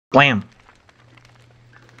Blam!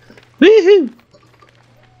 Woohoo!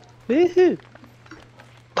 Woohoo!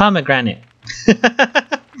 Pomegranate.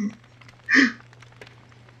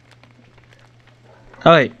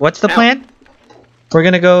 Alright, what's the plan? We're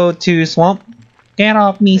gonna go to swamp. Get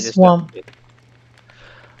off me, swamp.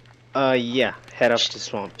 Yeah, head off to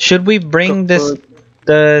swamp. Should we bring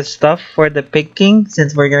the stuff for the Pig King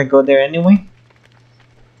since we're gonna go there anyway?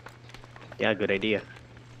 Yeah, good idea.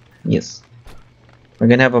 Yes. We're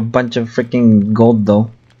gonna have a bunch of freaking gold though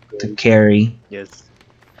to carry. Yes.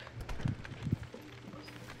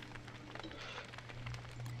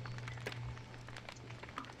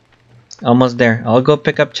 Almost there. I'll go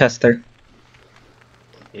pick up Chester.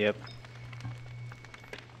 Yep.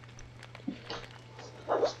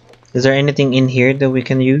 Is there anything in here that we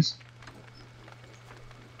can use?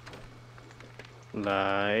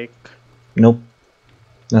 Like... Nope.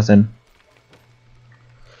 Nothing.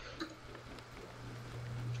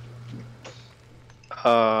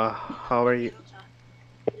 How are you?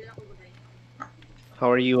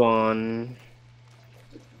 How are you on...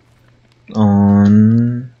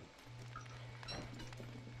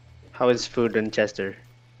 How is food in Chester?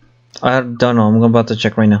 I don't know. I'm about to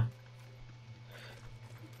check right now.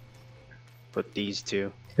 Put these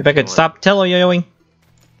two. If I could stop teleyoing.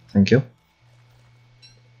 Thank you.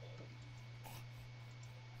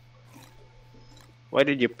 Why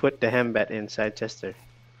did you put the hambat inside Chester?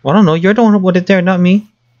 I don't know. You're the one who put it there, not me.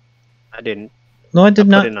 I didn't. No, I did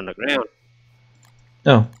not. Put it on the ground.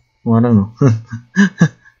 Oh, well, I don't know.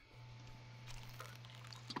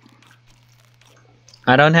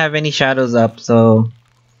 I don't have any shadows up, so...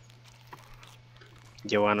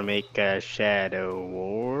 Do you want to make a shadow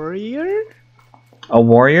warrior? A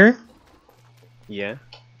warrior? Yeah.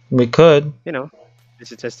 We could. You know, just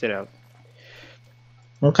to test it out.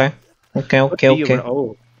 Okay. Okay.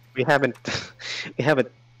 Oh, we haven't we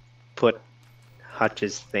haven't put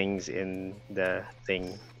Hutch's things in the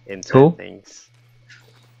thing inside Who? things.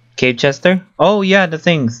 Cave Chester? Oh yeah, the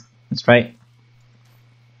things. That's right.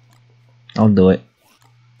 I'll do it.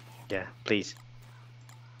 Yeah, please.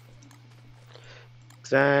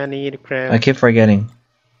 'Cause I need a crab. I keep forgetting.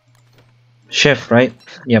 Shift, right?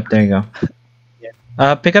 Yep, there you go.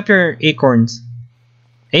 Yeah. Pick up your acorns.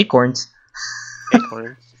 Acorns?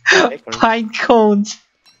 Acorns. Acorns. Pine cones!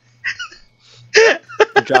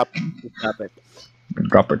 Drop it. Drop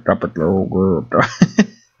it. Drop it, little girl.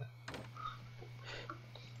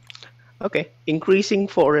 Okay, increasing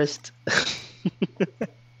forest.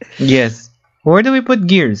 Yes. Where do we put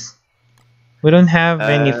gears? We don't have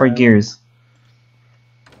any for gears.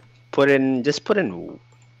 Just put in,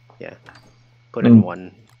 yeah. Put in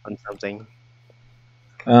one on something.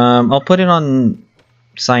 I'll put it on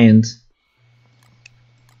science.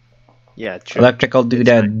 Yeah, true. Electrical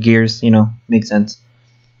doodad gears, you know, makes sense.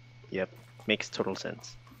 Yep, makes total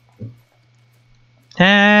sense.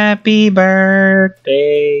 Happy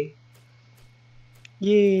birthday!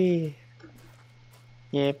 Yay!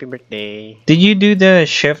 Yeah, happy birthday. Did you do the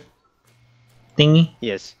shift thingy?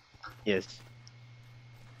 Yes. Yes.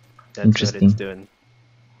 That's Interesting. what it's doing.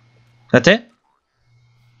 That's it?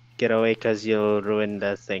 Get away, cause you'll ruin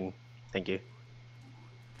the thing. Thank you.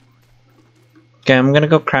 Okay, I'm gonna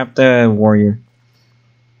go craft the warrior.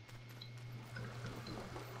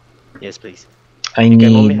 Yes, please. I You need.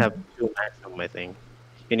 can only have 2 maximum, I think.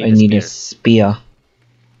 You need I a need spear. a spear.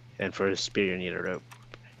 And for a spear, you need a rope.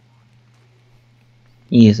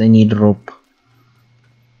 Yes, I need rope.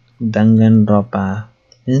 Danganronpa.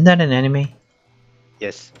 Isn't that an anime?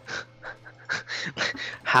 Yes.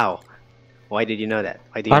 How? Why did you know that?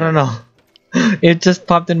 Why do you I don't know. It just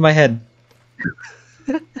popped in my head.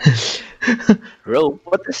 Rope?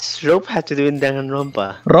 What does rope have to do in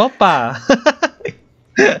Danganronpa? Ropa.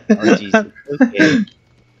 Oh Jesus. Okay.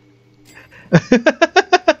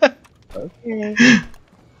 Okay.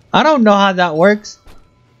 I don't know how that works.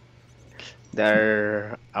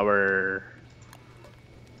 They're our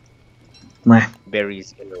Meh.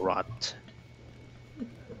 berries in the rot.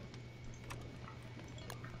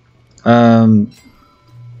 I'm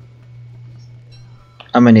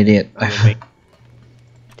an idiot.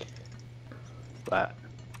 But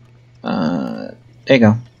there you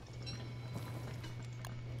go.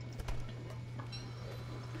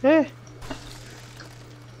 eh.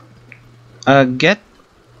 Get.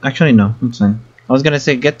 Actually, no. It's fine. I was gonna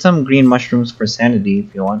say get some green mushrooms for sanity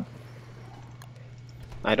if you want.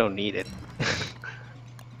 I don't need it.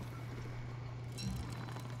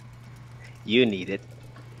 You need it.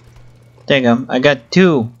 There you go. I got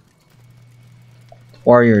 2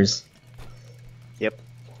 warriors. Yep.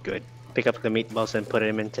 Good. Pick up the meatballs and put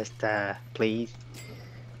them in just please.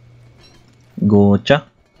 Gotcha.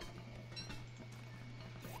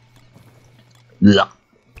 Blah.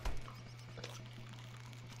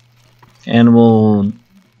 And we'll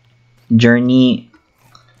journey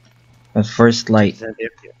at first light. Is that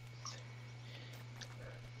it?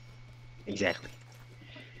 Exactly.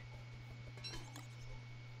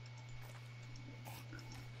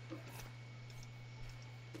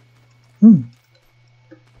 Hmm.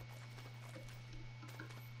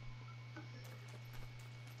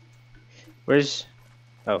 Where's?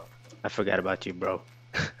 Oh, I forgot about you, bro.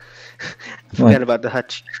 I What? forgot about the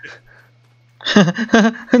hutch.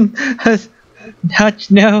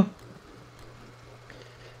 Hutch, no.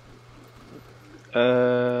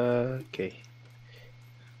 Okay.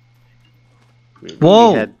 We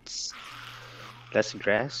Whoa. had less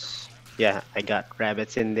grass. Yeah, I got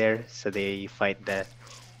rabbits in there, so they fight the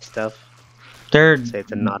stuff. They're So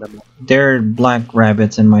it's not a. they're black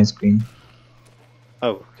rabbits in my screen.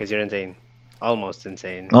 Oh, because you're insane. Almost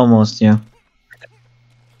insane. Almost, yeah.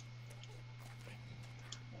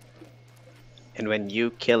 And when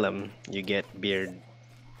you kill them, you get beard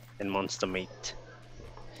and monster meat.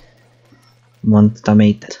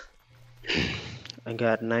 Montamate. I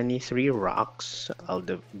got 93 rocks. I'll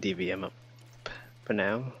divvy them up for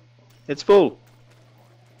now. It's full.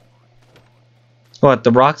 What,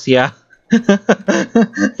 the rocks? Yeah.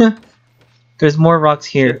 There's more rocks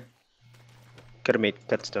here. Shit. Could have made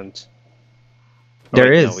cutstones. Oh,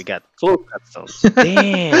 There wait, is. No, we got full cutstones.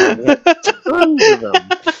 Damn, we have tons of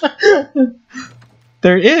them.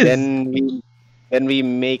 There is. Then we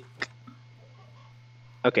make.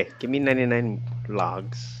 Okay, give me 99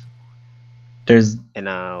 logs, There's and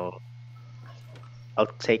I'll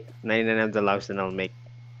take 99 of the logs, and I'll make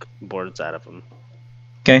boards out of them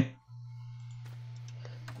okay.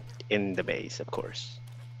 in the base, of course.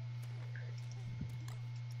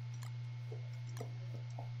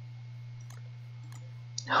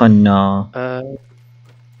 Oh no.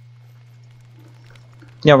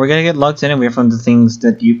 Yeah, we're gonna get logs anyway from the things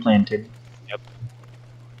that you planted. Yep.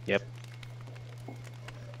 Yep.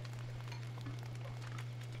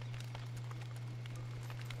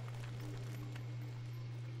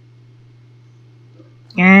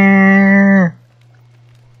 Yeah.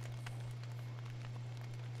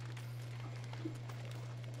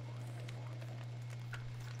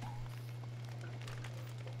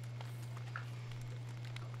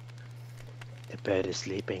 The bird is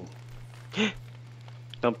sleeping.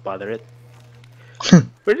 Don't bother it.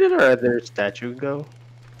 Where did our other statue go?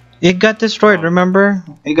 It got destroyed, Oh. remember?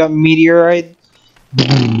 It got meteorite.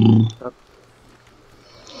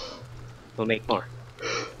 We'll make more.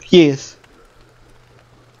 Yes.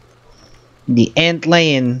 The ant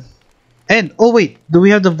lion. And oh wait, do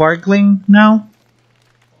we have the Vargling now?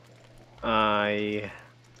 I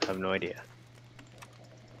have no idea.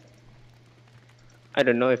 I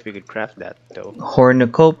don't know if we could craft that though.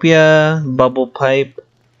 Hornucopia, bubble pipe,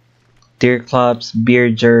 deerclops,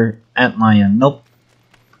 bearger, antlion. Nope.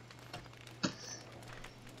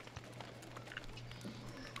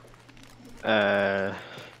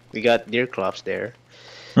 We got deer clops there.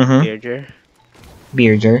 Mm-hmm. Bearger,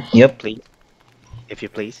 Bearger. Yep. please, if you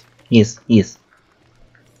please. Yes. Yes.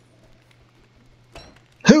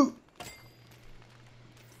 Who?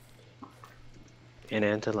 And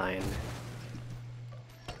antlion.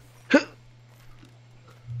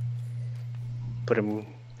 Put him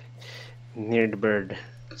near the bird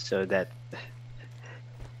so that.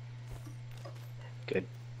 Good.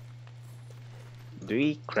 Do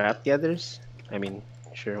we craft the others? I mean,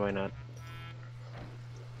 sure, why not?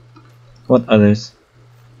 What others?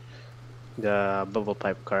 The bubble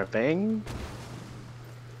pipe carving.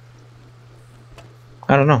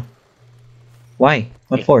 I don't know. Why?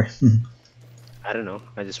 What Hey. for? I don't know.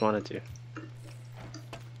 I just wanted to.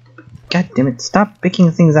 God damn it! Stop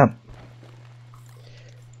picking things up.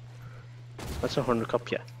 What's a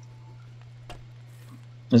hornucopia?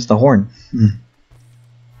 It's the horn.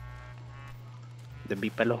 The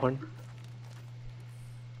BEEFALOS horn?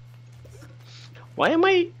 Why am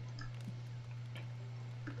I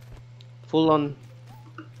full on?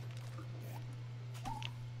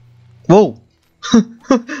 Whoa!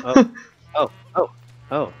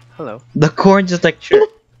 Oh, hello. The corn just like Sure.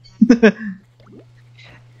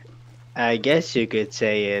 I guess you could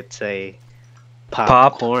say it's a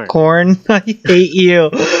popcorn. Popcorn. I hate you.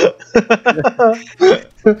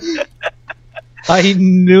 I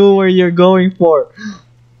knew where you're going for.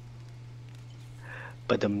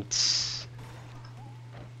 But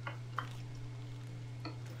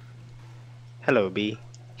hello, bee.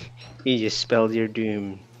 You just spelled your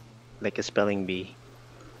doom like a spelling bee.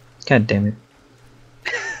 God damn it.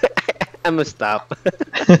 I'ma stop.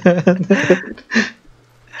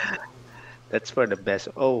 That's for the best.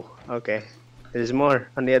 Oh, okay. There's more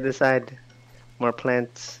on the other side. More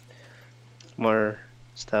plants. More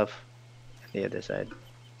stuff on the other side.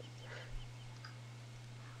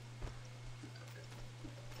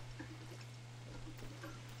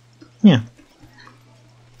 Yeah.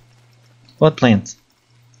 What plants?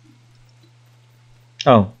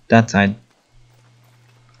 Oh, that side.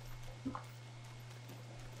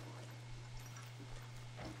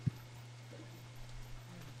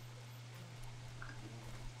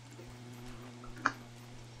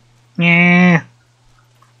 Yeah.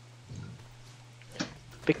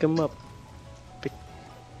 Pick them up. Pick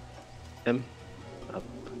them up.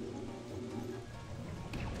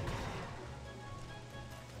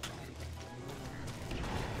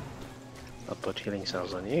 I'll put healing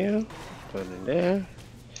cells on you. Put it in there.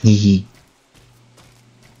 Hee.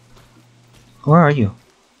 Where are you?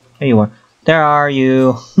 There you are. There are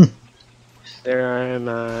you. There am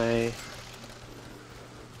I.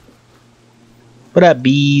 What up,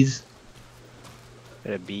 bees?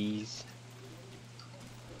 The bees.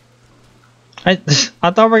 I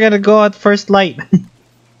I thought we are gonna go at first light.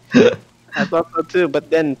 I thought so too, but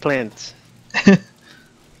then plants.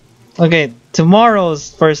 Okay,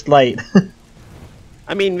 tomorrow's first light.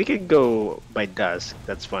 I mean, we could go by dusk.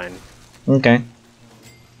 That's fine. Okay.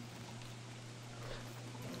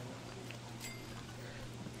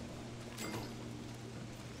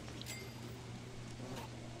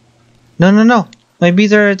 No, no, no. My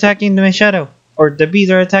bees are attacking my shadow. Or the bees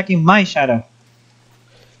are attacking my shadow.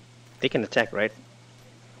 They can attack, right?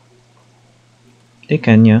 They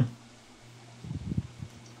can, yeah.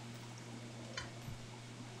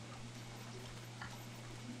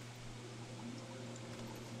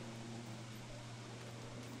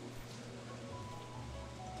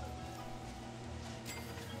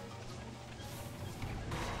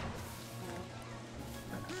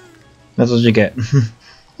 That's what you get.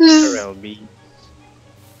 Corral bee.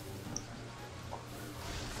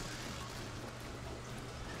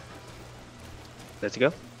 Let's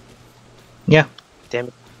go. Yeah. Damn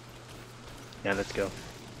it. Yeah, let's go.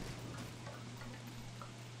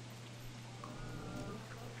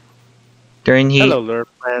 They're in heat. Hello, lure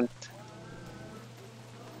plant.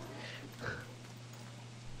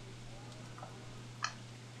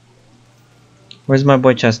 Where's my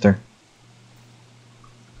boy Chester?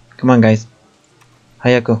 Come on, guys.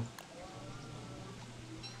 Hayako.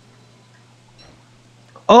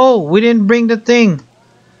 Oh, we didn't bring the thing.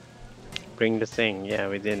 Bring the thing. Yeah,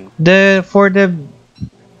 we didn't. For the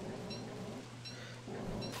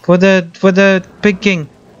pig king.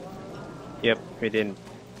 Yep, we didn't.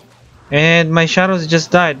 And my shadows just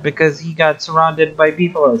died because he got surrounded by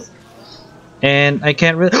beefalos. And I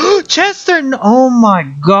can't really. Chester! Oh my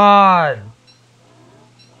god!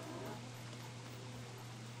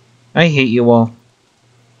 I hate you all.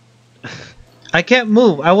 I can't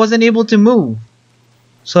move. I wasn't able to move.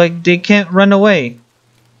 So they can't run away.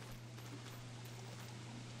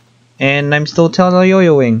 And I'm still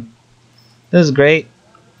yo-yoing. This is great.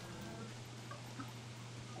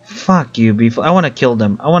 Fuck you, beefalo. I want to kill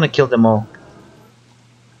them. I want to kill them all.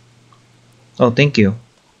 Oh, thank you.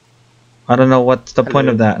 I don't know what's the point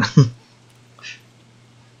of that.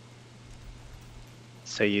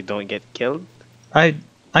 So you don't get killed?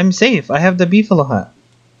 I'm safe. I have the beefalo hat.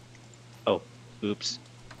 Oh, oops.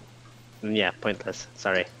 Yeah, pointless.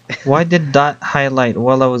 Sorry. Why did that highlight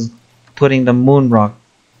while I was putting the moon rock?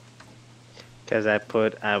 Because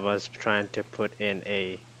I was trying to put in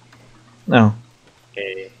a No.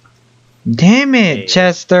 Damn it,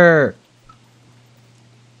 Chester!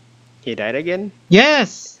 He died again?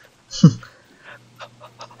 Yes!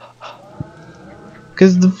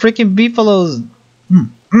 Because the freaking beefalos.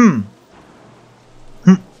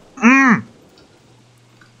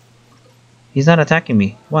 He's not attacking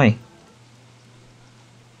me. Why?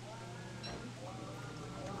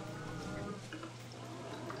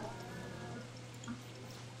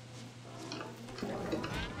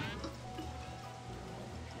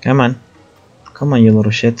 Come on. Come on, you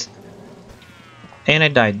little shits. And I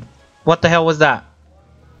died. What the hell was that?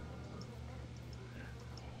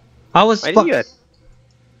 I was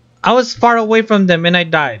far away from them and I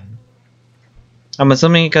died. I'm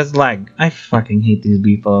assuming because lag. I fucking hate these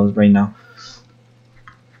beefalos right now.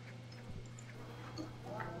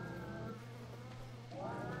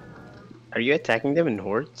 Are you attacking them in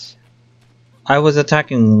hordes? I was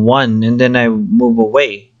attacking one and then I move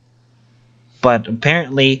away. But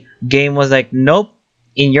apparently, game was like, nope.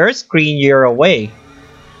 In your screen, you're away.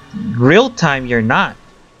 Real time, you're not.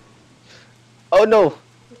 Oh no!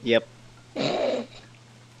 Yep.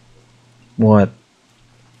 What?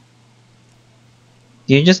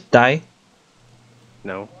 Did you just die?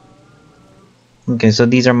 No. Okay, so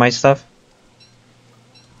these are my stuff.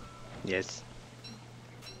 Yes.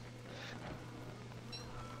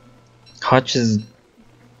 Hutch is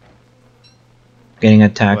getting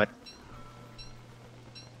attacked. What?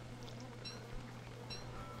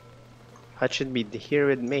 Hutch should be here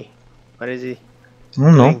with me. What is he I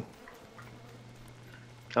don't know. doing?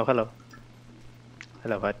 Oh, hello.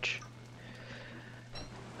 Hello, Hutch.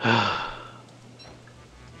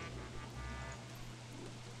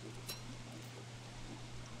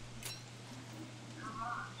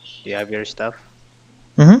 Do you have your stuff?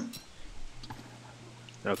 Mm-hmm.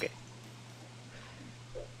 Okay.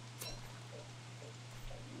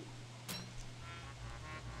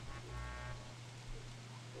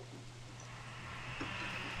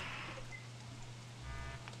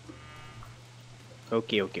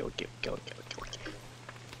 Okay, okay, okay, okay, okay, okay, okay.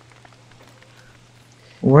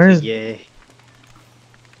 Where So is? yeah.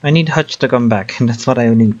 I need Hutch to come back. That's what I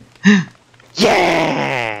need.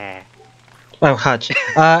 Yeah! Oh, Hutch.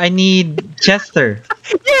 I need Chester.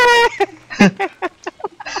 Yeah!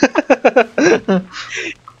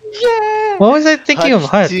 Yeah! What was I thinking of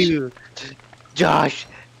Hutch Hutch? 2. Josh.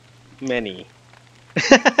 Many.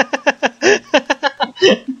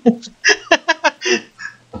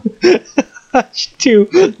 Hutch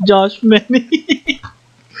 2. Josh Manny.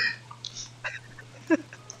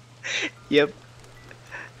 Yep.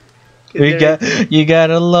 'Cause We there got you got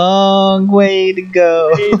a long way to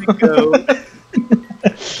go. way to go.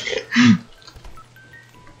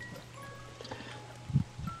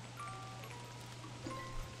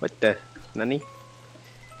 What the? Nani?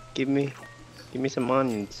 Give me, give me some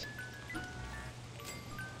onions.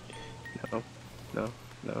 No, no,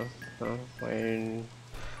 no, no.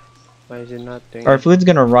 Why is it not doing Our it? food's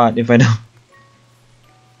gonna rot if I don't.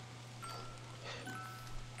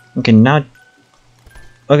 Okay, now.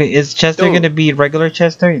 Okay, is Chester Oh, gonna be regular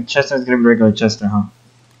Chester? Chester's gonna be regular Chester, huh?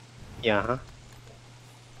 yeah, huh?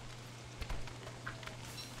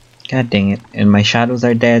 God dang it. And my shadows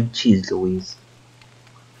are dead. Jeez Louise.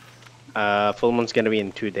 Full moon's gonna be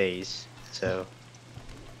in 2 days, so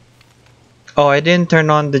Oh, I didn't turn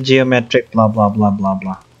on the geometric blah blah blah blah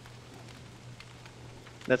blah.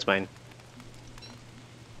 that's fine.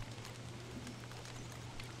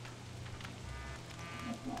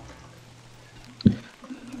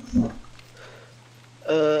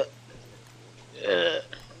 Uh,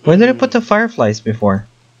 Where did I put the fireflies before?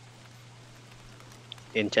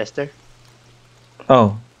 in Chester,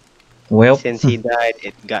 Oh, well, since he died,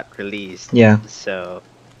 it got released, yeah. so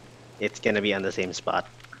it's gonna be on the same spot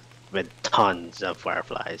with tons of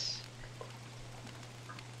fireflies.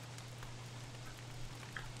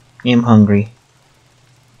 I'm hungry.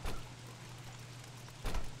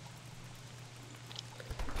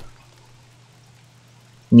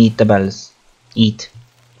 Meatables. Eat.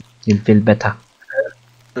 You'll feel better.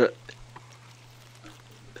 Uh,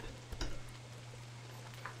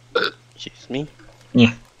 Excuse me.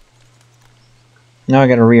 Yeah. Now I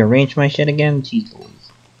gotta rearrange my shit again. Jeez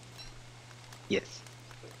Louise. Yes.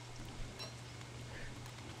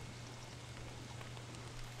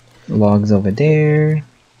 Logs over there.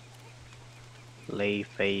 Lay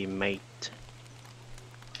a mate.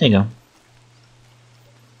 There you go.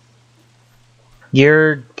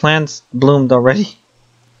 Your plants bloomed already.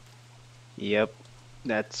 Yep,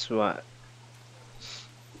 that's what.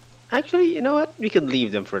 Actually, you know what? We could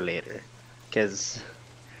leave them for later, cause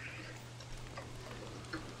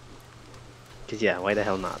yeah, why the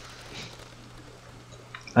hell not?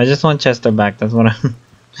 I just want Chester back. That's what I.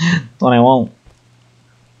 That's what I want.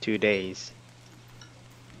 2 days,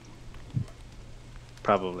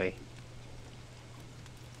 probably.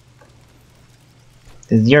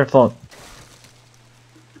 It's your fault.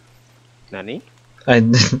 Nani? I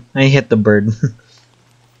I hit the bird.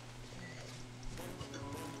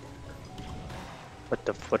 What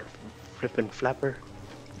the flippin' flapper?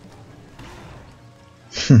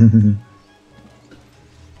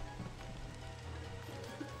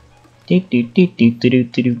 Do, do, do, do, do, do,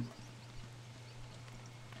 do, do.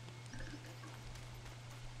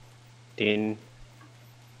 Din.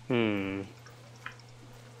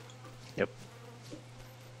 Yep.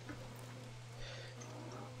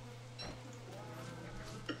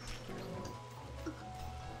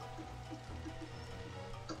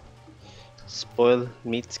 Spoil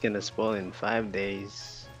meat's gonna spoil in 5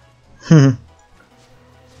 days. A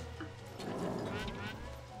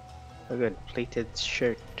good plated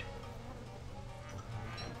shirt.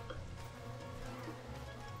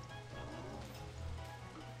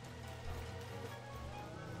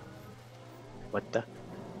 What the?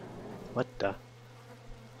 What the?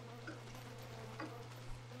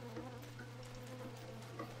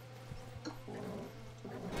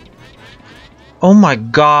 Oh my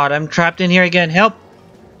god, I'm trapped in here again. Help!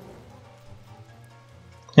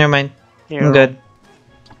 Never mind. I'm good.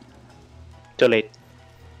 Too late.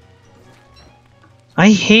 I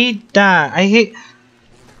hate that. I hate.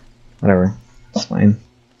 Whatever. It's fine.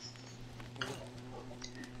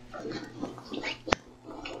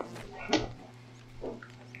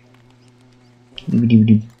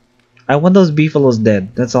 I want those beefalos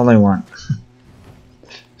dead. That's all I want.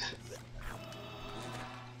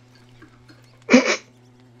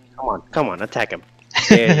 Come on, attack him.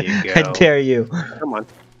 There you I go. dare you. Come on.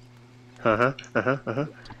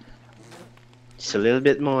 Just a little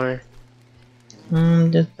bit more.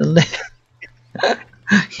 Just a little.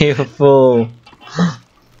 You fool.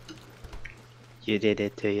 You did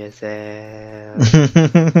it to yourself.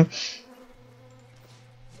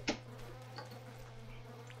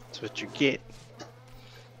 That's what you get.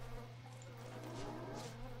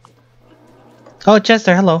 Oh,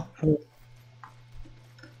 Chester, hello.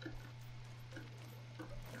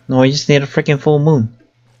 No, we just need a freaking full moon.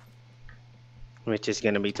 Which is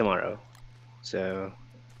gonna be tomorrow. So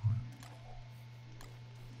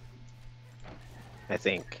I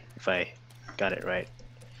think if I got it right.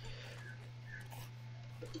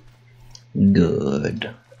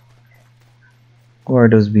 Good. Where are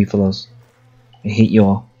those beefalos? I hate you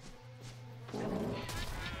all.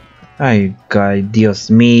 Ay, God, Dios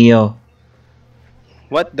mío.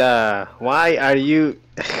 What the? Why are you?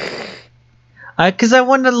 Cause I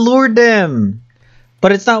want to lure them,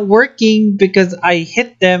 but it's not working because I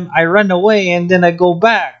hit them, I run away, and then I go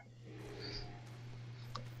back.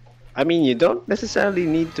 I mean, you don't necessarily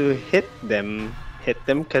need to hit them,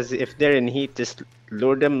 because if they're in heat, just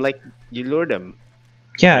lure them like you lure them.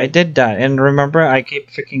 Yeah, I Right. did that, and remember, I keep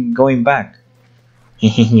freaking going back.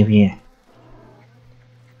 Yeah.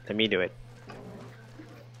 Let me do it.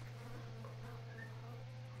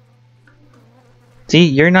 See,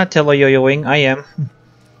 you're not teleyo-yoing, I am.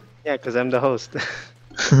 Yeah, because I'm the host.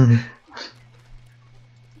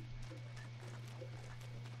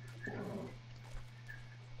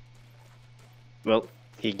 Well,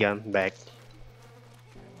 he got back.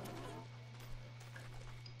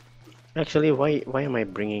 Actually, why am I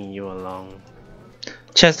bringing you along?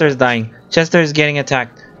 Chester's dying. Chester's getting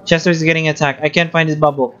attacked. Chester's getting attacked. I can't find his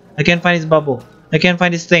bubble. I can't find his bubble. I can't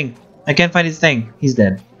find his thing. I can't find his thing. He's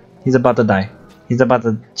dead. He's about to die. He's about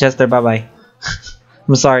to. Chester, bye bye.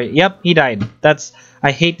 I'm sorry. Yep, he died. That's.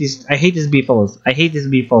 I hate these. I hate these beefalos. I hate these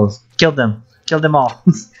beefalos. Kill them. Kill them all.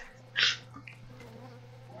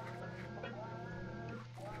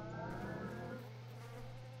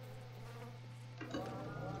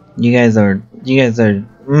 You guys are. You guys are.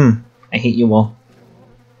 I hate you all.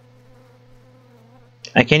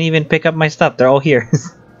 I can't even pick up my stuff. They're all here.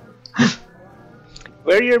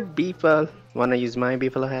 Where your beefal? Wanna use my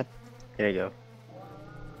beefalo hat? Here you go.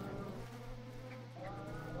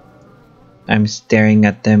 I'm staring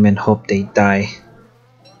at them and hope they die.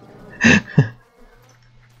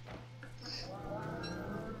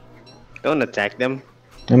 Don't attack them.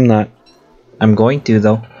 I'm not. I'm going to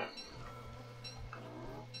though.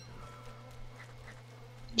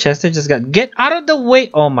 Chester just got. Get out of the way!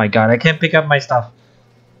 Oh my god, I can't pick up my stuff.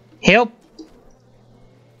 Help!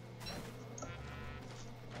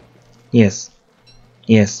 Yes.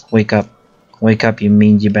 Yes, wake up. Wake up, you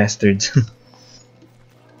mangy bastards.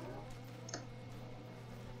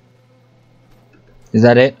 Is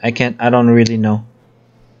that it? I don't really know.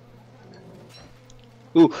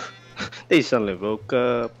 Ooh, they suddenly woke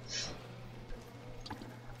up.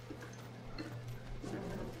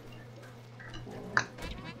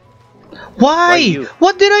 Why? you?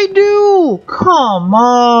 What did I do? Come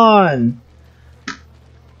on!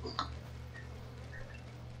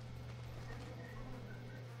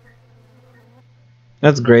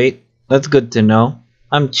 That's great. That's good to know.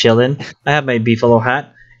 I'm chilling. I have my beefalo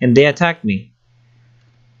hat, and they attacked me.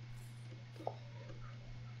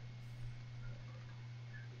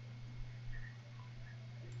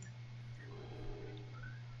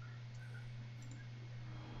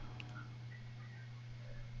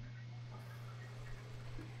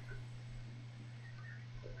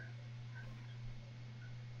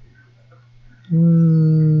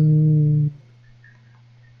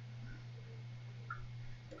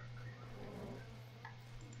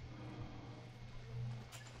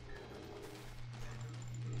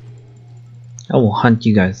 I will hunt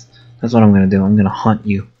you guys. That's what I'm gonna do. I'm gonna hunt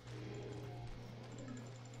you.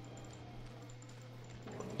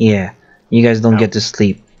 Yeah, you guys don't get to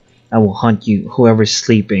sleep. I will hunt you. Whoever's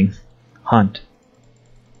sleeping. Hunt.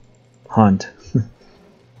 Hunt.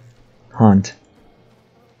 Hunt.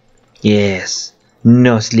 Yes.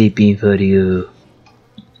 No sleeping for you.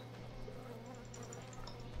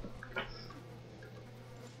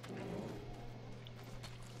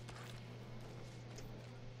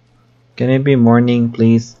 Can it be morning,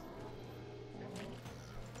 please?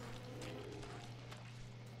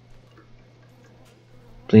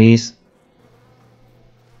 Please.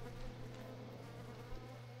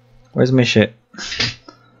 Where's my shit?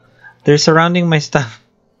 They're surrounding my stuff.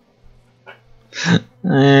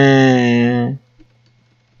 Are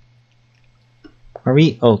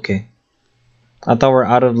we? Okay. I thought we're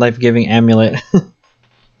out of life-giving amulet.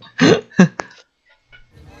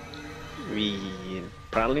 We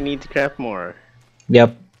probably need to craft more.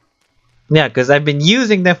 Yep. Yeah, because I've been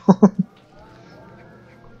using them.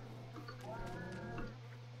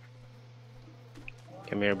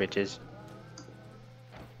 Come here, bitches.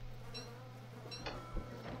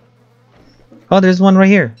 Oh, there's one right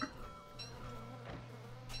here.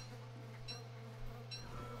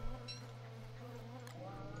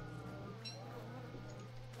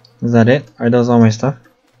 Is that it? Are those all my stuff?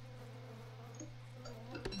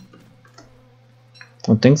 I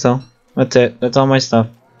don't think so. That's it. That's all my stuff.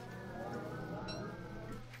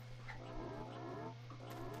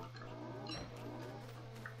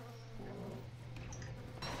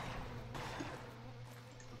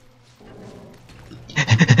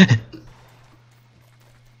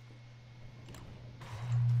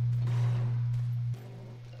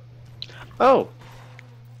 Oh,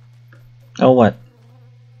 Oh, what?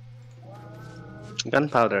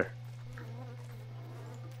 gunpowder.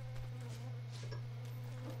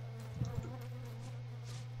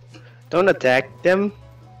 Don't attack them.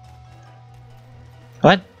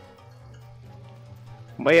 What?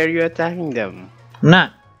 Why are you attacking them? I'm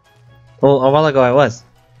not. Well, a while ago I was.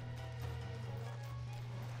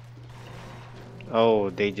 Oh,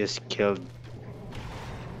 they just killed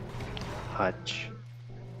Hutch.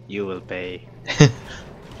 You will pay.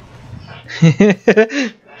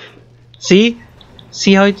 See?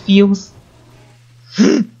 See how it feels?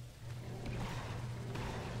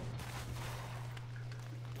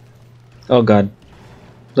 Oh god.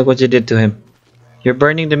 Look what you did to him. You're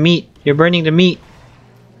burning the meat. You're burning the meat.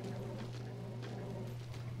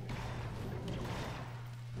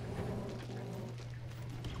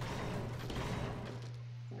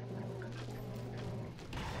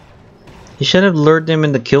 You should have lured them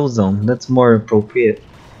in the kill zone. That's more appropriate.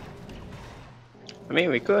 I mean,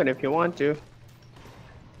 we could if you want to.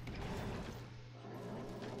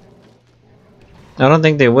 I don't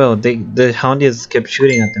think they will. The Houndies kept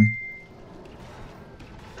shooting at them.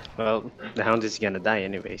 Well, the hound is gonna die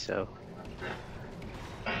anyway, so.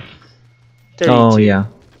 32, Oh yeah.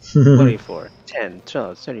 44, 10,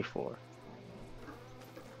 12, 34.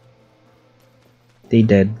 They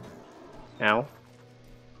dead. Ow.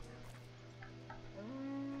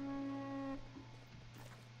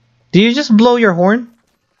 Do you just blow your horn?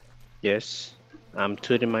 Yes, I'm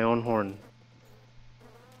tooting my own horn.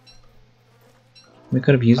 We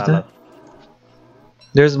could have used Follow. that.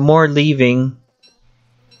 There's more leaving.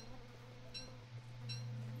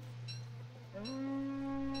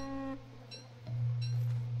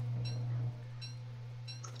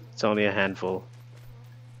 It's only a handful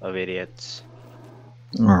of idiots.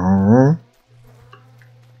 Aww.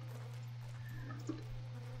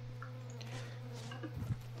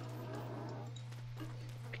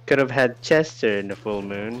 Could have had Chester in the full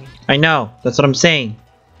moon. I know. That's what I'm saying.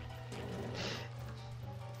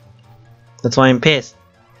 That's why I'm pissed.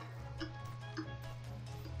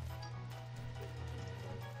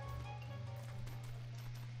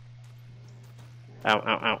 Ow, ow,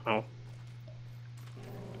 ow, ow.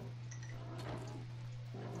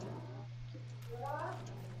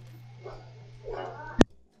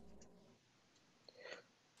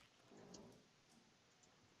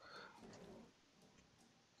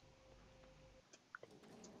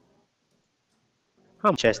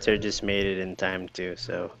 Chester just made it in time too,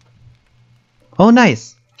 so. Oh,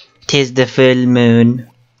 nice. 'Tis the full moon.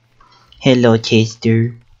 Hello,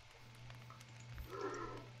 Chester.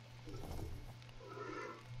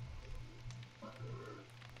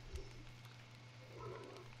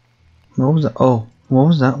 What was that? Oh, what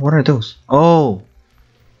was that? What are those? Oh,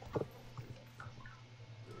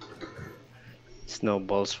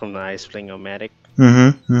 Snowballs from the ice fling-o-matic.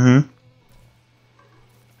 mm-hmm.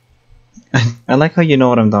 I like how you know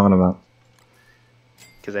what I'm talking about.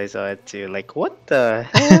 Because I saw it too. Like, what the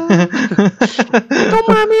hell? Don't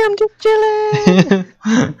mind me, I'm just chilling.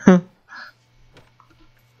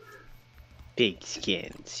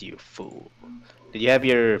 Pigskins, you fool. Did you have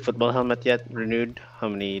your football helmet yet renewed? How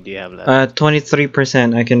many do you have left?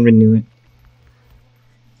 23%. I can renew it.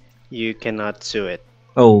 You cannot sue it.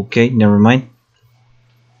 Oh, okay. Never mind.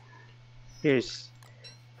 Here's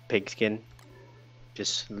pigskin.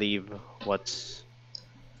 Just leave what's...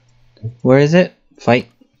 Where is it? Fight.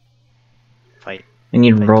 I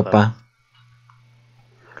need Fight Club. ropa.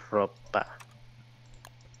 Ropa.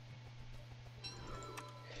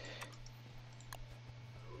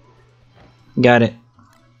 Got it.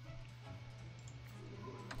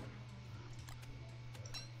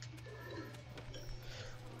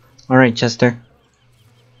 Alright, Chester.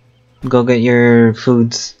 Go get your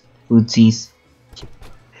foods. Foodsies.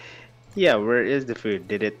 Yeah, where is the food?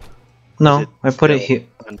 Is No, it I put it still here.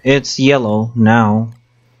 on? It's yellow now.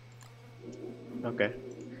 Okay.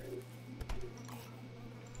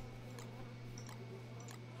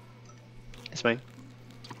 It's fine.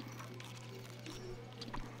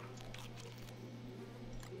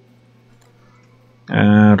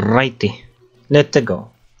 Righty. Let's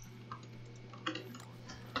go.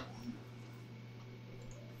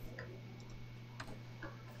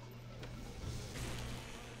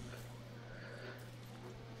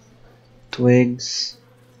 Twigs,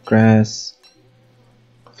 grass,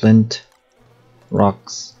 flint,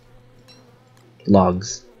 rocks,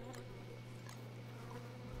 logs.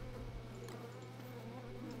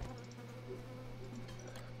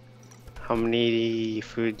 How many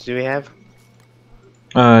foods do we have?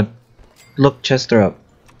 Look Chester up.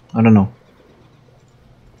 I don't know.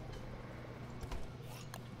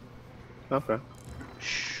 Okay.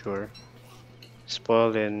 Sure.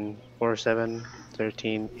 Spoiled in 4, 7,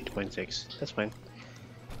 13, 8.6. That's fine.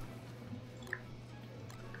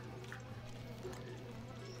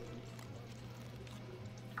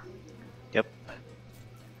 Yep.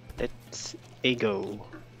 Let's go.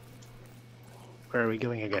 Where are we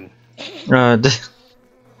going again? I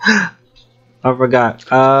forgot.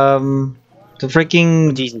 The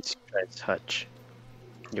freaking Jesus Christ, Hutch.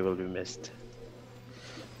 You will be missed.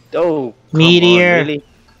 Oh, come on, meteor. really?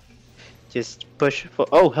 Just push for.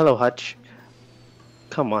 Oh, hello, Hutch.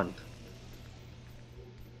 Come on.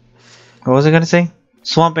 What was I gonna say?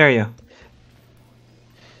 Swamp area.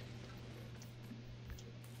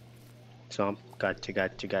 Swamp. Gotcha,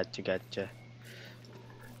 gotcha, gotcha, gotcha.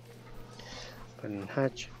 And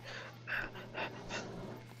Hutch.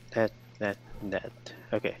 That.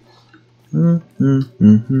 Okay. I'm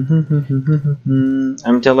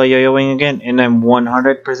teleyoyoing again, and I'm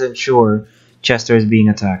 100% sure Chester is being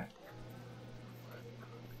attacked.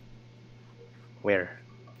 Where?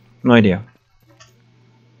 No idea.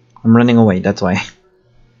 I'm running away, that's why.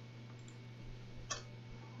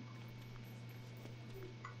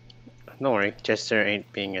 Don't worry, Chester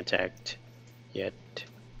ain't being attacked yet.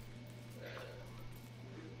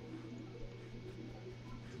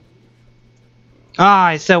 Ah,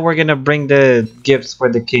 I said we're gonna bring the gifts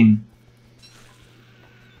for the king.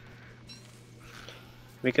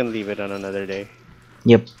 We can leave it on another day.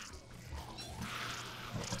 Yep.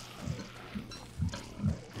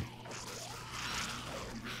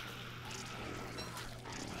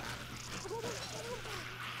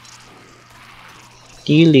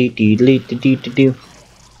 Deedly deedly dee dee dee.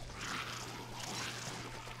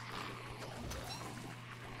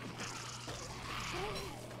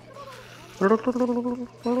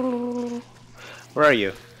 Where are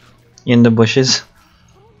you? In the bushes.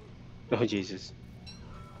 Oh, Jesus.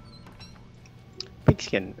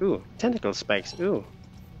 Pigskin. Ooh. Tentacle spikes. Ooh.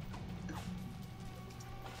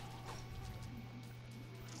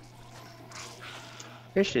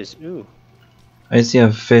 Fishes. Ooh. I see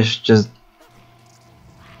a fish just.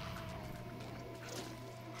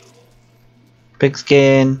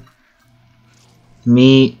 Pigskin.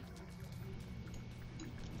 Meat.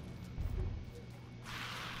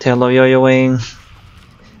 Teleyoyoing.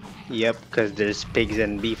 Yep, because there's pigs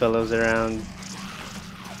and beefalos around.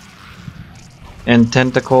 And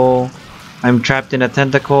tentacle. I'm trapped in a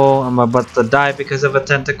tentacle. I'm about to die because of a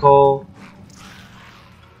tentacle.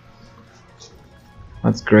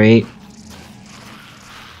 That's great.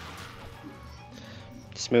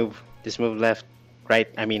 Just move. Just move left. Right.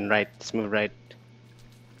 I mean right. Just move right.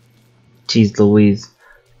 Jeez Louise.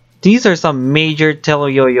 These are some major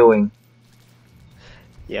teleyoyoing.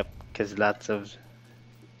 Yep, because lots of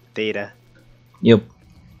data. Yep.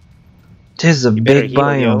 This is a You better big heal,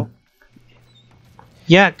 biome. yo.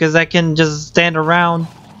 Yeah, because I can just stand around.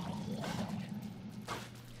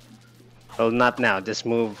 Well, not now. Just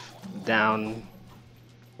move down.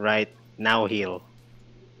 Right. Now heal.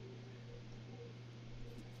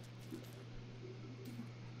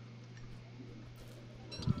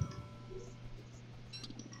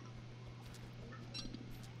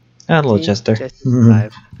 Hello, See? Chester. Just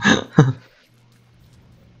alive.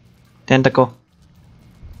 Tentacle.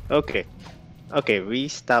 Okay. Okay, we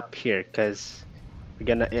stop here because we're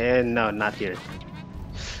gonna. No, not here.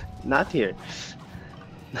 Not here.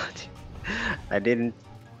 Not here. I didn't.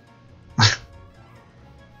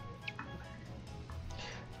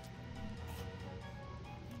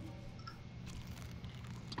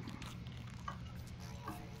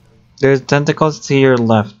 There's tentacles to your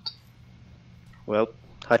left. Well,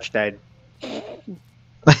 Hutch died.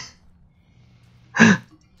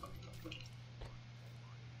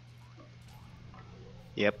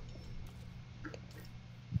 Yep.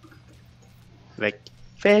 Like,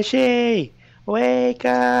 Fishy! Wake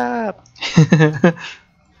up!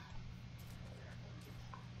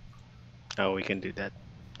 Oh, we can do that.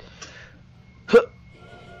 Huh.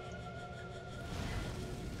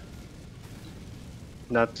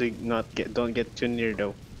 Don't get too near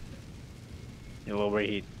though. You'll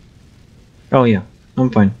overheat. Oh yeah, I'm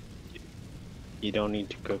fine. You don't need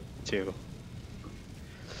to cook too.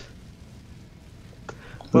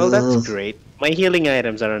 Well, that's Ugh. great. My healing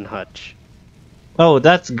items are on Hutch. Oh,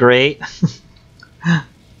 that's great. I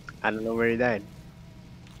don't know where he died.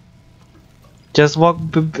 Just walk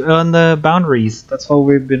on the boundaries. That's what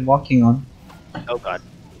we've been walking on. Oh god.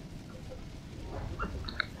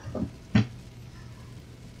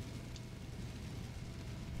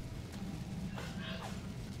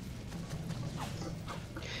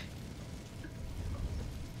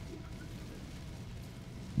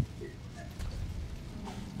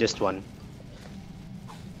 Just one.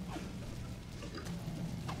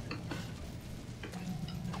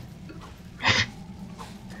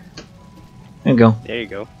 There you go. There you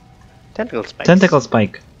go. Tentacle spikes. Tentacle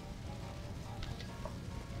spike.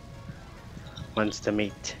 Wants to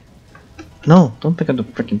mate. No, don't pick up the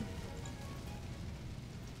freaking.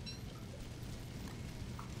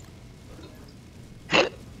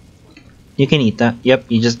 You can eat that. Yep,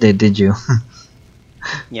 you just did you?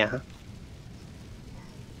 Yeah.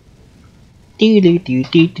 Do do do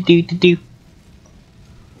do do do do.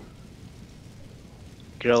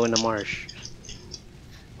 Grow in a marsh.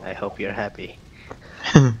 I hope you're happy.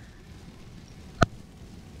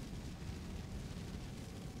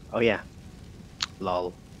 Oh yeah.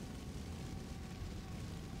 Lol.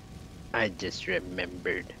 I just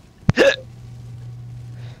remembered.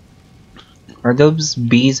 Are those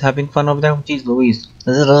bees having fun over there? Jeez Louise.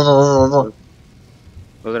 Those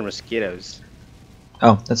are mosquitoes.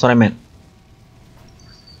 Oh, that's what I meant.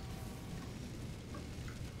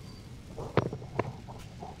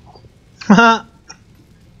 Haha.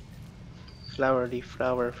 Flower leaf,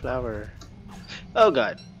 flower, flower. Oh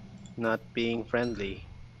god. Not being friendly.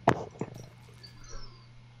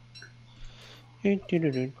 I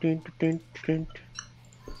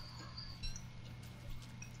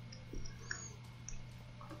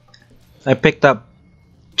picked up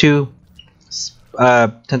 2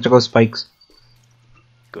 tentacle spikes.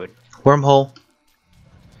 Good. Wormhole.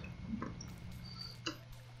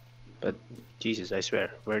 But Jesus, I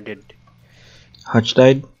swear, where did Hutch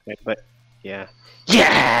died. but yeah.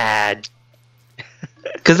 Yeah.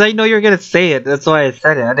 Cause I know you're gonna say it. That's why I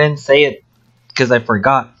said it. I didn't say it because I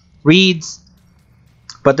forgot. Reeds.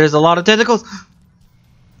 But there's a lot of tentacles.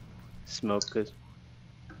 Smoke good.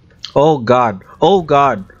 Oh god. Oh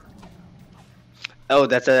god. Oh,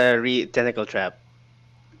 that's a tentacle trap.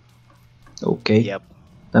 Okay. Yep.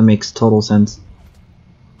 That makes total sense.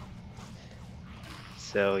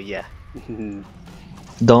 So yeah.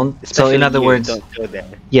 Don't. So in Especially other you, words, don't go there.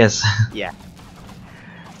 yes. Yeah.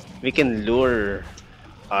 We can lure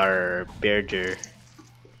our bearger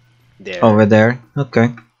there. Over there.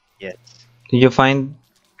 Okay. Yes. Did you find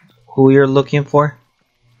who you're looking for?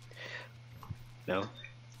 No.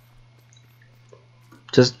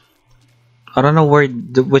 Just I don't know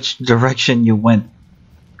which direction you went.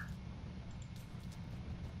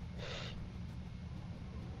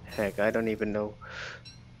 Heck, I don't even know.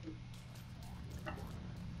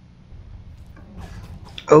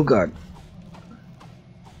 Oh god.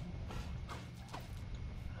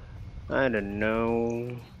 I don't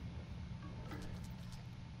know.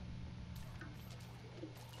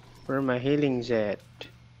 Where are my healings at?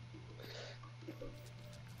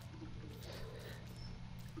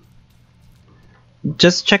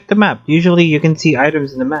 Just check the map. Usually you can see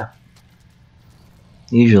items in the map.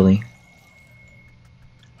 Usually.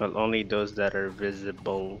 Well, only those that are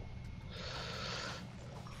visible.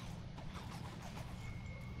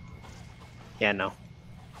 Yeah, no.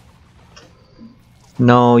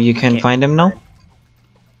 No, you can Can't find him now?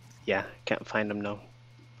 Yeah, can't find them now.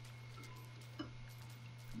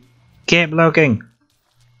 Keep looking.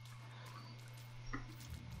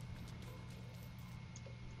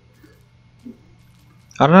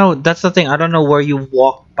 I don't know, that's the thing. I don't know where you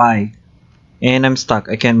walk by. And I'm stuck.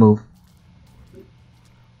 I can't move.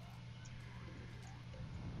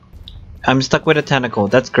 I'm stuck with a tentacle.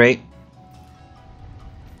 That's great.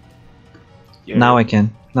 Now I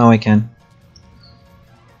can. Now I can.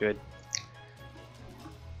 Good.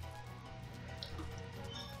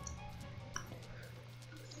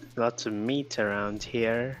 Lots of meat around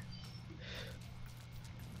here.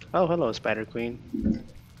 Oh, hello, Spider Queen.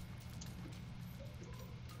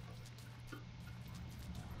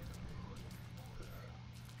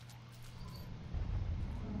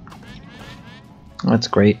 That's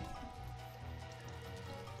great.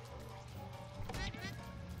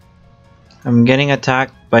 I'm getting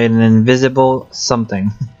attacked by an invisible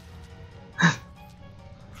something.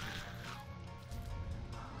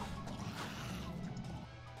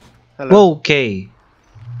 Hello. Okay.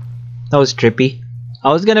 That was trippy.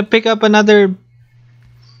 I was gonna pick up another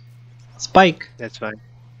spike. That's fine.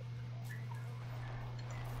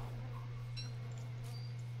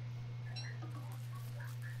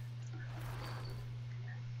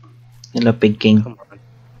 Hello, Pig King. Come on.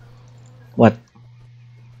 What?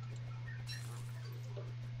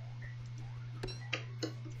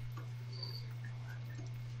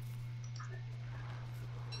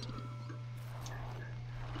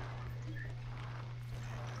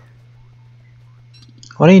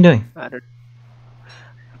 What are you doing? I don't.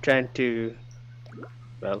 I'm trying to.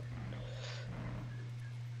 Well.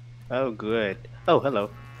 Oh, good. Oh, hello.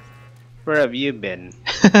 Where have you been?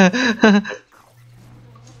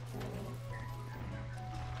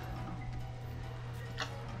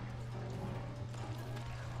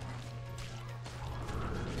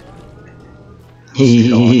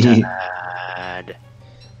 Slaughtered.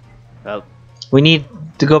 Well, We need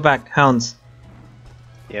to go back, hounds.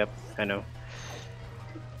 yep, I know.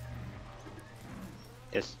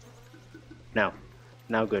 Yes. Now.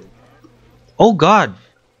 Now good. Oh God!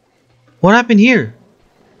 What happened here?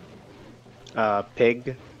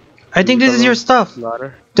 Pig. I think this is your Beefalo, stuff.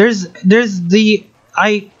 Slaughter. There's the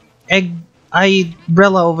egg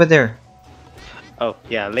umbrella over there. Oh,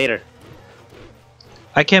 yeah, later.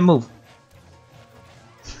 I can't move.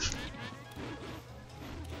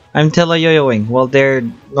 I'm teleyoyoing while they're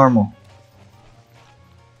normal.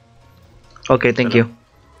 Okay, thank you.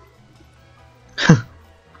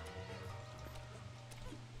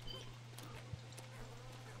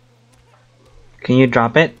 Can you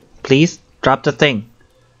drop it? Please? Drop the thing.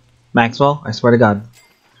 Maxwell, I swear to God.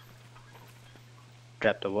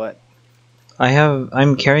 Drop the what?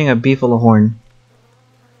 I'm carrying a beefalo horn.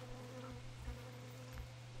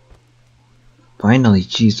 Finally,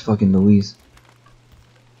 jeez fucking Louise.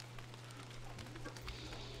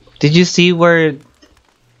 Did you see where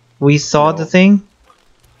we saw the No. thing?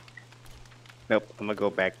 Nope, I'm gonna go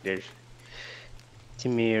back there.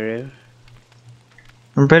 Tomorrow.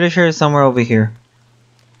 I'm pretty sure it's somewhere over here.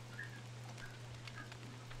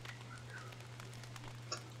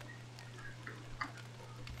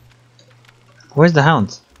 Where's the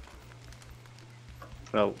hounds?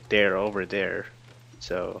 Well, they're over there.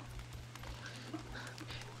 So.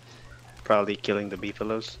 Probably killing the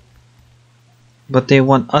beefalos. But they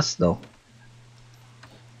want us though.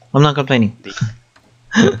 I'm not complaining.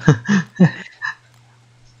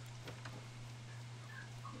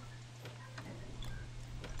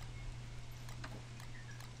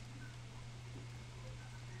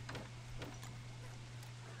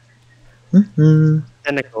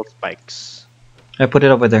 Tentacle spikes. I put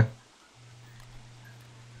it over there.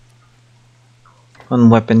 On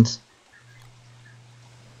weapons.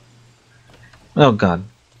 Oh God.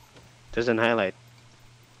 Doesn't highlight.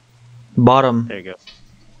 Bottom. There you go.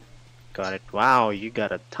 Got it. Wow, you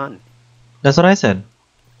got a ton. That's what I said.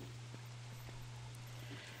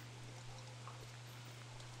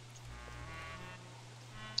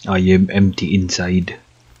 I am empty inside.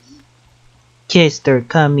 Chester,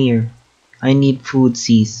 come here. I need food,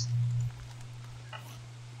 sis.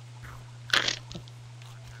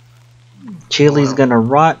 Chili's Wow. gonna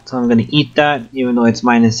rot, so I'm gonna eat that, even though it's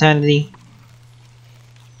minus sanity.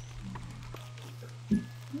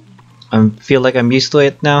 I feel like I'm used to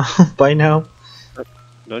it now, by now.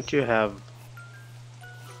 Don't you have...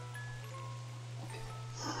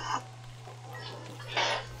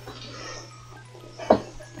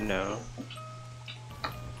 No.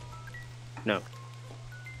 No.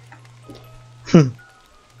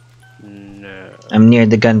 No. I'm near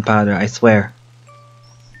the gunpowder, I swear.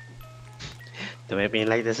 Don't make me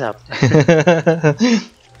light this up.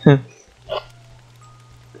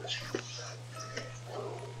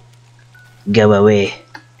 Go away.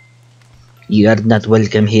 You are not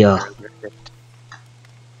welcome here.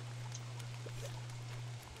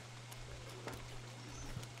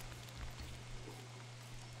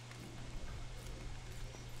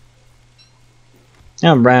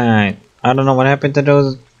 Alright. I don't know what happened to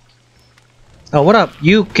those. Oh, what up?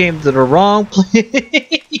 You came to the wrong place.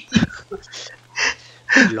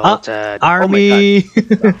 Slaughtered. Army.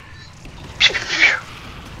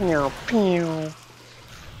 Oh my God.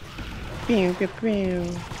 Pew, pew,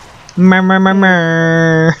 pew. Mer mer mer Yeah.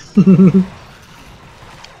 mer.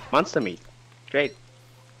 Monster meat. Great.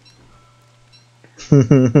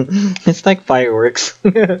 It's like fireworks.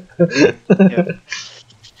 Yep.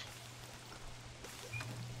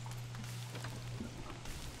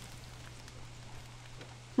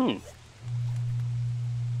 Hmm.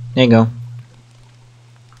 There you go.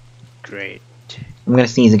 Great. I'm gonna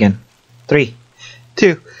sneeze again. 3,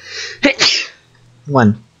 2,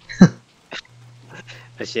 1.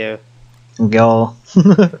 As you. Go.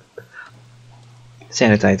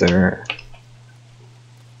 Sanitizer.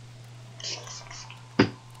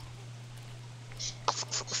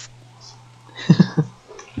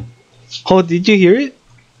 Oh, did you hear it?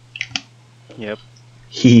 Yep.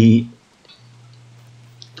 He.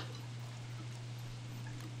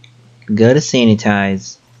 Gotta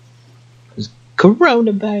sanitize. There's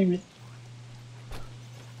coronavirus.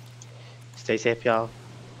 Stay safe, y'all.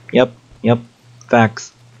 Yep, yep.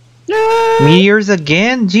 Facts. No! Meteors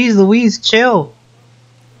again? Jeez Louise, chill.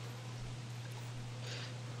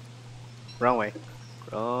 Wrong way.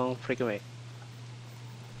 Wrong freaking way.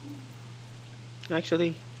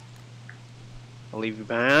 Actually, I'll leave you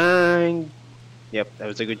behind. Yep, that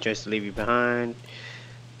was a good choice to leave you behind.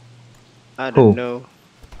 I don't Who? know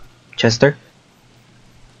Chester?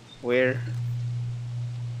 where.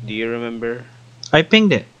 Do you remember? I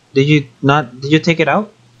pinged it. Did you not? Did you take it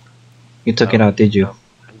out? You took it No, out, did you?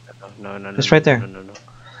 no, no, no, no, It's no, right no, there. no, no, no.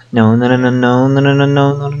 No, no, no, Yeah. no, no, no, no, no,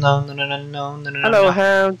 no, no, no, no, no, no, no, no, no, Hello, no.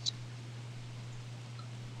 hounds.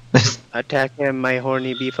 Attack him, my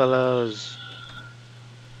horny beefalos.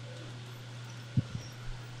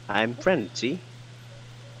 I'm friend, see?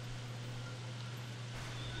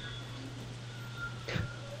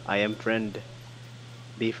 I am friend.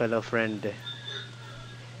 Beefalo friend.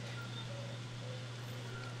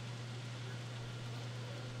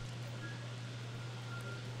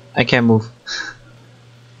 I can't move.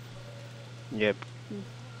 Yep.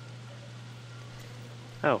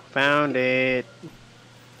 Oh, found it.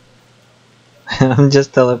 I'm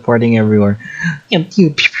just teleporting everywhere. Pew, pew,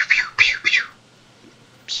 pew, pew, pew, pew.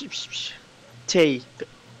 Psh, psh, psh.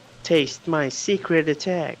 Taste my secret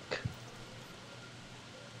attack.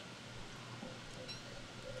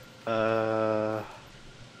 Uh,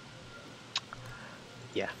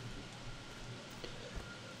 yeah.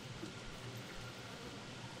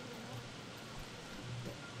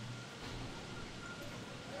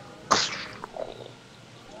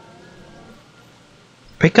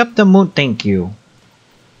 Pick up the moon. Thank you.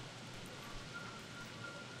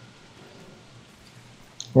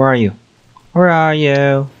 Where are you? Where are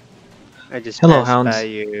you? I just Hello, passed by hounds.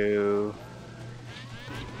 you.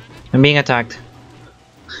 I'm being attacked.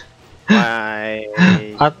 Why?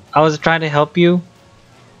 I was trying to help you,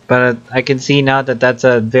 but I can see now that that's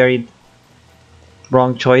a very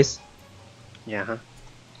wrong choice. Yeah, huh?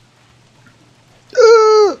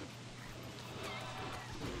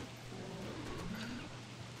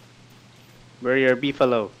 Where your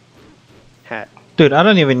beefalo hat? Dude, I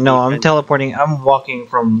don't even know. I'm Defense. teleporting. I'm walking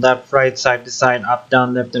from left, right, side to side, up,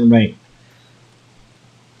 down, left, and right.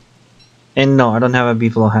 And no, I don't have a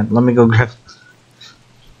beefalo hat. Let me go grab.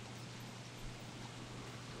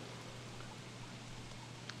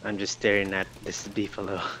 I'm just staring at this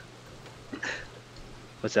beefalo.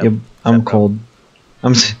 What's up? Yep, What's I'm up, bro? cold.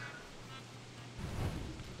 I'm.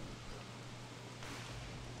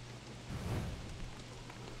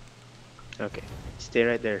 Okay, stay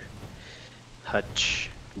right there.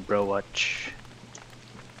 Hutch, bro, watch.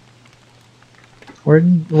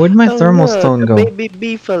 Where'd my Oh thermal look, stone a go? baby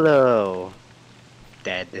beefalo.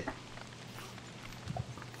 Dead.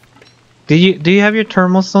 Do you have your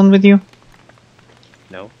thermal stone with you?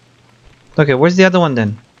 No, Okay, where's the other one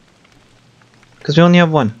then? Because we only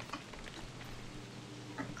have one.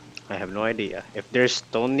 I have no idea. If there's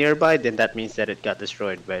stone nearby, then that means that it got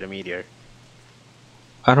destroyed by the meteor.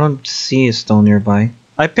 I don't see a stone nearby.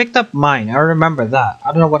 I picked up mine. I remember that.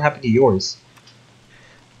 I don't know what happened to yours.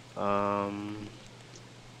 Um,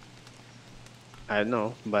 I don't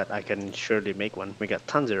know, but I can surely make one. We got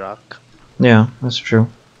tons of rock. Yeah, that's true.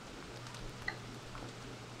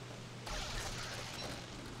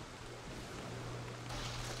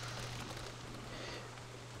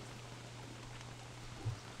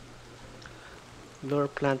 Lure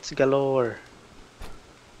plants galore.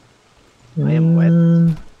 I am wet.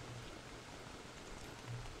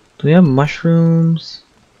 Do we have mushrooms?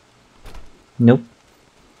 Nope.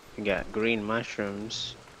 We got green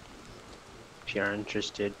mushrooms. If you're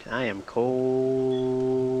interested, I am cold.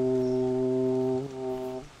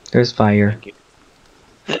 There's fire. Thank you.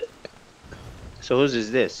 So whose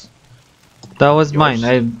is this? That was mine. Yours?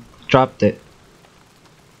 I dropped it.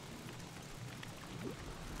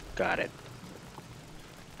 Got it.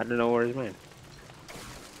 I don't know where's mine.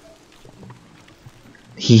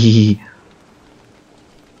 Hehehe.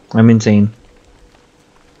 I'm insane.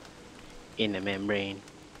 In the membrane.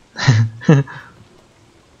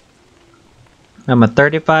 I'm at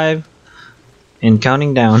 35 and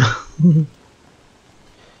counting down.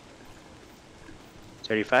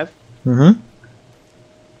 35? Mm-hmm.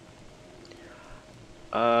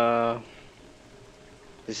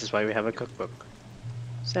 This is why we have a cookbook.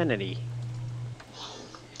 Sanity.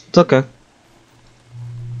 It's okay.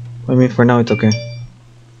 I mean, for now, it's okay.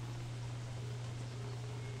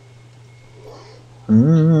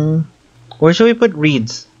 Where should we put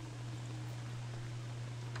reeds?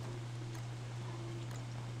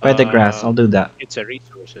 By the grass. I'll do that. It's a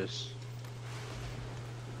resources.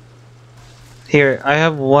 Here, I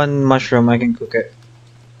have one mushroom. I can cook it.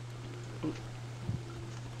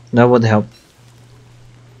 That would help.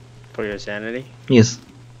 For your sanity? Yes.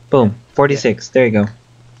 Boom. 46. There you go.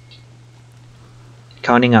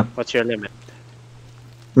 Counting up. What's your limit?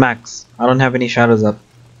 Max. I don't have any shadows up.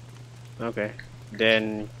 Okay.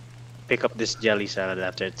 Then pick up this jelly salad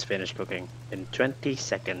after it's finished cooking in 20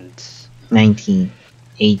 seconds. 19,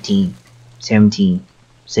 18, 17,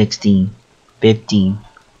 16, 15,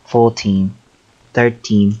 14,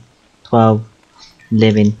 13, 12,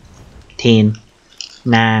 11, 10,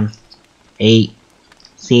 9, 8,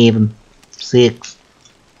 7, 6,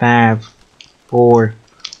 5, 4,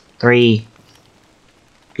 3.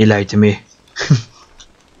 You lied to me.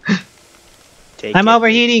 Take I'm it,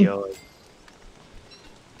 overheating. it's yours.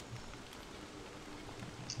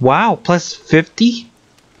 Wow, plus 50?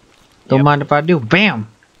 Don't Yep. mind if I do. Bam!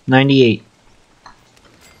 98.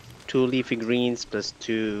 2 leafy greens plus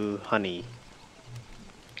 2 honey.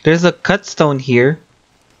 There's a cut stone here.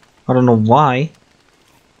 I don't know why.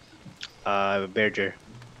 Berger.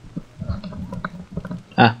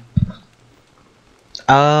 Ah.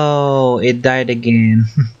 Oh, it died again.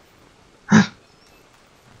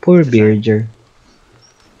 Poor It's fine. Berger.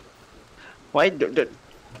 Why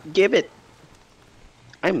give it?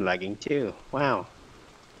 I'm lagging too. Wow.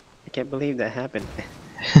 I can't believe that happened.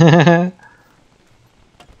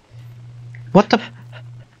 What the?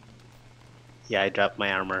 Yeah, I dropped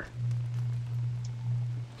my armor.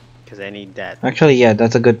 Because I need that. Actually, yeah,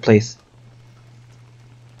 that's a good place.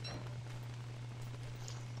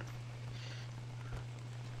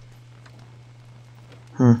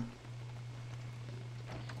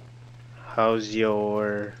 How's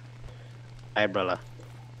your umbrella?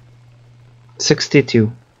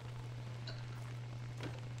 62.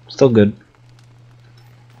 Still good.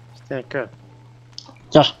 Stand good.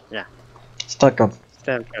 Yeah. Yeah. Stuck up.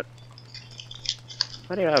 Stand good.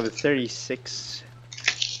 Why do you have a 36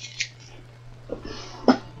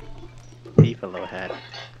 beefalo hat?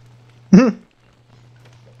 Hmm.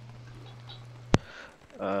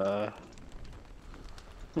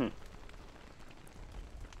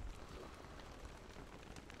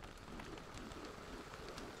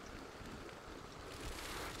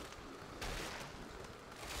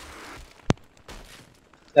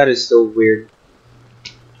 That is so weird.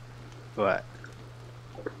 What?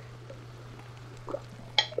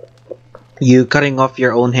 You cutting off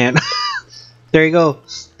your own hand. There you go.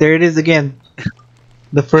 There it is again.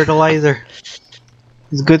 The fertilizer.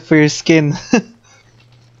 It's good for your skin. It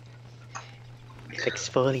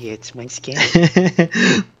exfoliates my skin.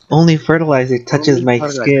 Only fertilizer touches Only my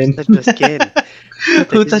fertilizer skin. touches my skin.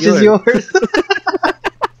 Who touches yours?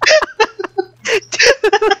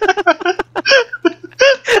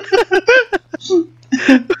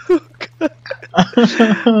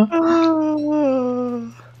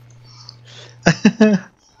 Oh.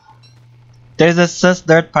 There's a sus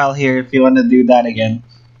dirt pile here if you want to do that again.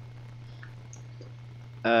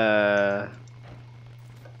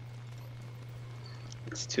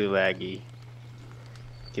 It's too laggy.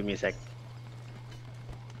 Give me a sec.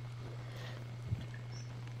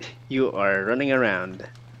 You are running around.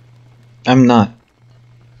 I'm not.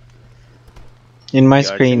 In my You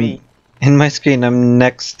are to me. screen, I'm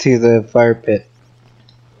next to the fire pit.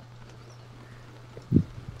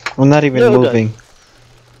 I'm not even No, moving.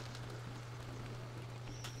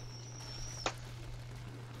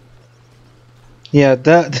 Yeah,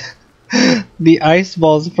 that the ice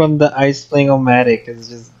balls from the ice fling-o-matic is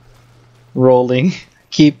just rolling.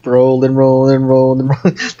 Keep rolling, rolling, rolling,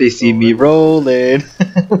 rolling. They see me rolling.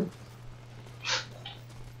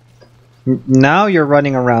 Now you're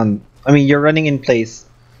running around. I mean, you're running in place.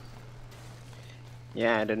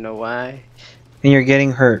 Yeah, I don't know why. And you're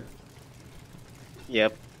getting hurt.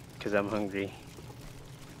 Yep, because I'm hungry.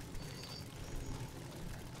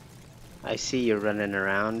 I see you running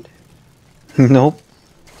around. Nope.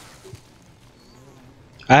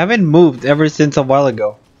 I haven't moved ever since a while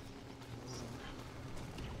ago.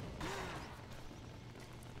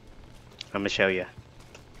 I'm gonna show you.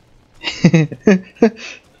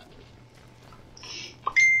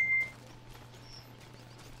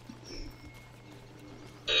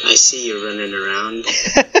 I see you running around.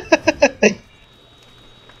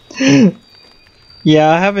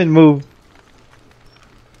 Yeah, I haven't moved.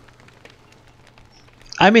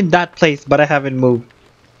 I'm in that place, but I haven't moved.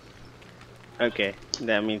 Okay,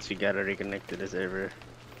 that means we gotta reconnect to the server.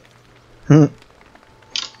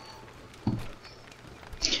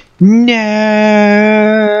 No.